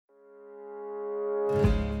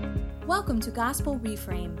Welcome to Gospel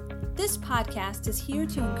Reframe. This podcast is here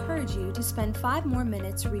to encourage you to spend 5 more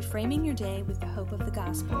minutes reframing your day with the hope of the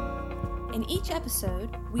gospel. In each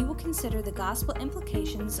episode, we will consider the gospel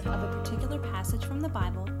implications of a particular passage from the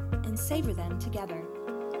Bible and savor them together.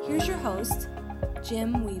 Here's your host,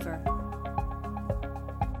 Jim Weaver.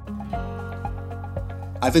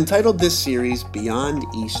 I've entitled this series Beyond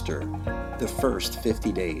Easter, the first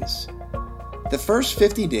 50 days. The first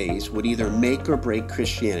 50 days would either make or break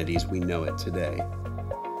Christianity as we know it today.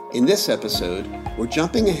 In this episode, we're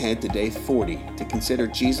jumping ahead to day 40 to consider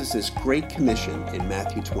Jesus' Great Commission in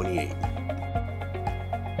Matthew 28.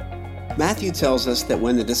 Matthew tells us that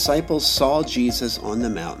when the disciples saw Jesus on the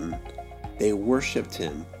mountain, they worshiped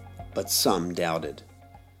him, but some doubted.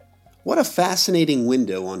 What a fascinating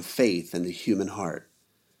window on faith and the human heart.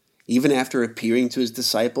 Even after appearing to his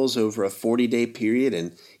disciples over a 40-day period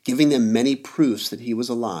and giving them many proofs that he was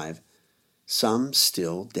alive, some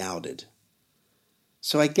still doubted.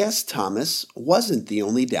 So I guess Thomas wasn't the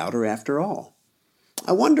only doubter after all.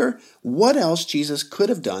 I wonder what else Jesus could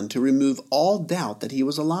have done to remove all doubt that he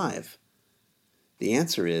was alive. The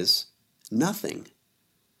answer is nothing.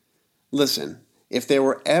 Listen, if there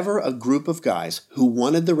were ever a group of guys who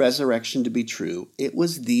wanted the resurrection to be true, it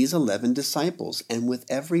was these 11 disciples, and with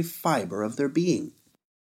every fiber of their being.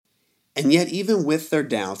 And yet, even with their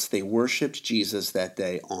doubts, they worshiped Jesus that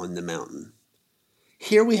day on the mountain.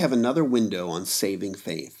 Here we have another window on saving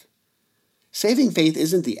faith. Saving faith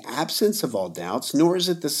isn't the absence of all doubts, nor is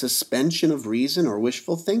it the suspension of reason or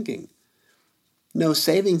wishful thinking. No,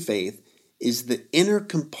 saving faith is the inner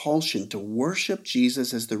compulsion to worship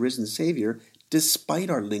Jesus as the risen Savior despite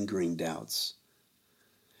our lingering doubts.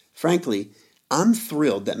 Frankly, I'm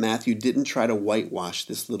thrilled that Matthew didn't try to whitewash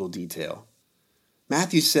this little detail.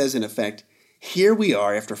 Matthew says, in effect, here we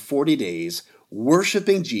are after 40 days,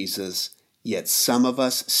 worshiping Jesus, yet some of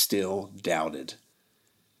us still doubted.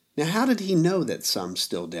 Now, how did he know that some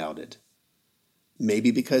still doubted?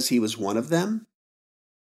 Maybe because he was one of them?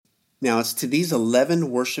 Now, it's to these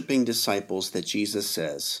 11 worshiping disciples that Jesus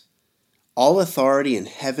says, all authority in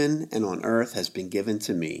heaven and on earth has been given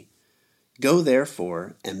to me. Go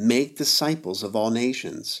therefore and make disciples of all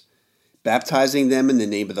nations, baptizing them in the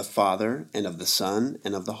name of the Father and of the Son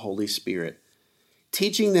and of the Holy Spirit,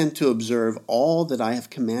 teaching them to observe all that I have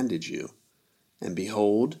commanded you. And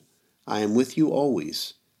behold, I am with you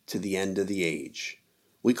always to the end of the age.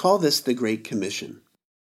 We call this the Great Commission.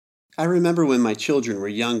 I remember when my children were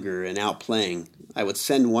younger and out playing, I would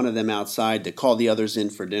send one of them outside to call the others in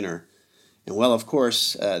for dinner. And well, of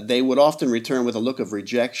course, they would often return with a look of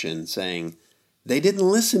rejection, saying, "They didn't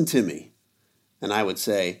listen to me." And I would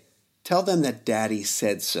say, "Tell them that Daddy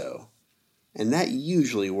said so." And that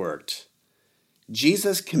usually worked.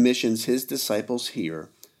 Jesus commissions his disciples here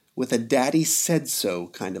with a Daddy said so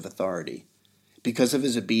kind of authority. Because of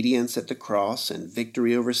his obedience at the cross and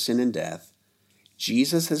victory over sin and death,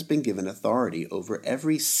 Jesus has been given authority over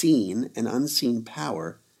every seen and unseen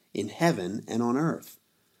power in heaven and on earth.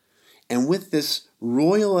 And with this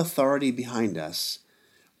royal authority behind us,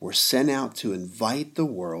 we're sent out to invite the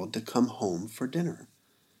world to come home for dinner,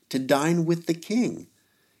 to dine with the King,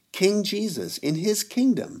 King Jesus, in his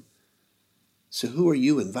kingdom. So who are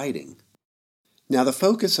you inviting? Now, the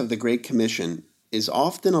focus of the Great Commission is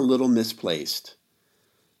often a little misplaced.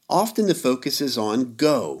 Often the focus is on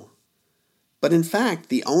go. But in fact,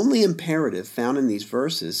 the only imperative found in these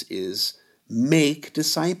verses is make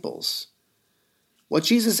disciples. What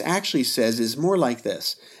Jesus actually says is more like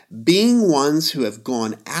this: being ones who have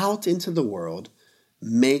gone out into the world,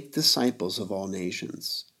 make disciples of all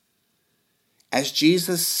nations. As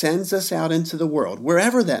Jesus sends us out into the world,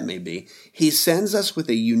 wherever that may be, he sends us with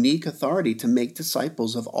a unique authority to make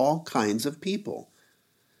disciples of all kinds of people.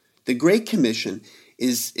 The Great Commission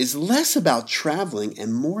is less about traveling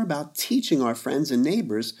and more about teaching our friends and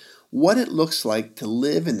neighbors what it looks like to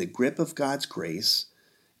live in the grip of God's grace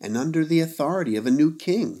and under the authority of a new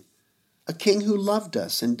king, a king who loved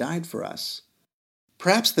us and died for us.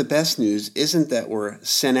 Perhaps the best news isn't that we're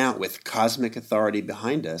sent out with cosmic authority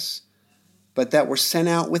behind us, but that we're sent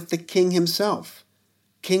out with the king himself,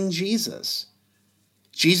 King Jesus.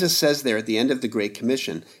 Jesus says there at the end of the Great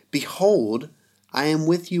Commission, "Behold, I am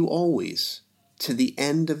with you always, to the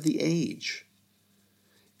end of the age."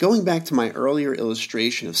 Going back to my earlier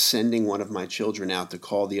illustration of sending one of my children out to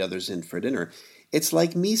call the others in for dinner, it's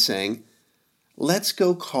like me saying, let's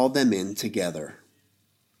go call them in together.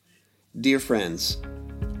 Dear friends,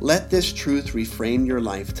 let this truth reframe your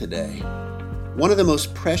life today. One of the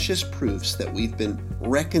most precious proofs that we've been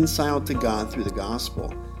reconciled to God through the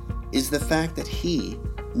gospel is the fact that He,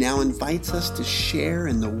 now invites us to share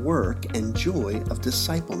in the work and joy of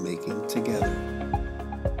disciple making together.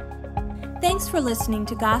 Thanks for listening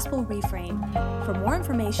to Gospel Reframe. For more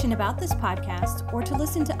information about this podcast or to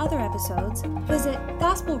listen to other episodes, visit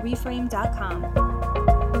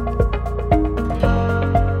gospelreframe.com.